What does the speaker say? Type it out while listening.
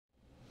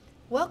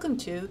Welcome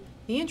to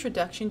the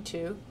Introduction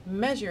to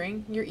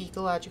Measuring Your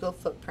Ecological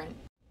Footprint.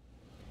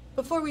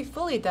 Before we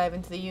fully dive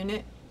into the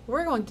unit,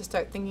 we're going to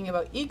start thinking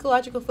about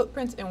ecological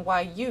footprints and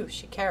why you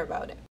should care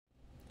about it.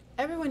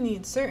 Everyone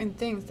needs certain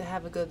things to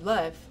have a good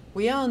life.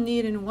 We all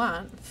need and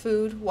want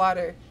food,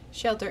 water,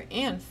 shelter,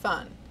 and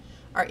fun.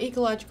 Our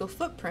ecological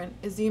footprint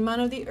is the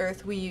amount of the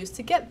earth we use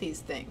to get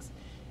these things.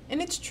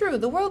 And it's true,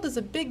 the world is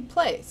a big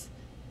place,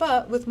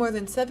 but with more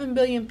than 7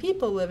 billion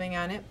people living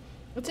on it,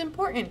 it's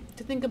important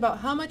to think about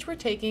how much we're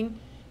taking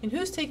and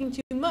who's taking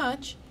too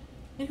much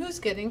and who's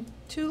getting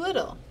too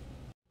little.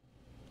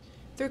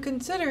 Through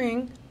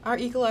considering our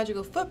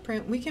ecological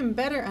footprint, we can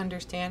better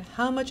understand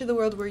how much of the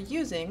world we're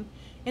using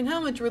and how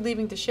much we're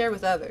leaving to share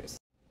with others.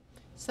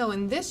 So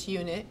in this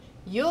unit,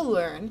 you'll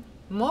learn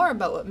more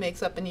about what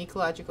makes up an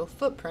ecological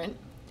footprint,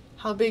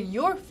 how big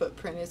your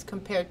footprint is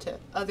compared to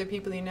other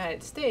people in the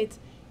United States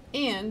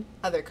and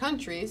other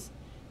countries,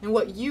 and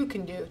what you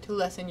can do to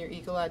lessen your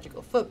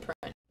ecological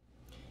footprint.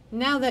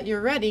 Now that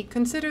you're ready,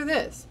 consider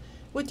this.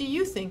 What do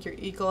you think your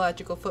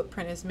ecological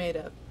footprint is made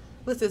of?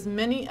 List as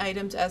many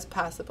items as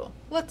possible.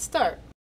 Let's start.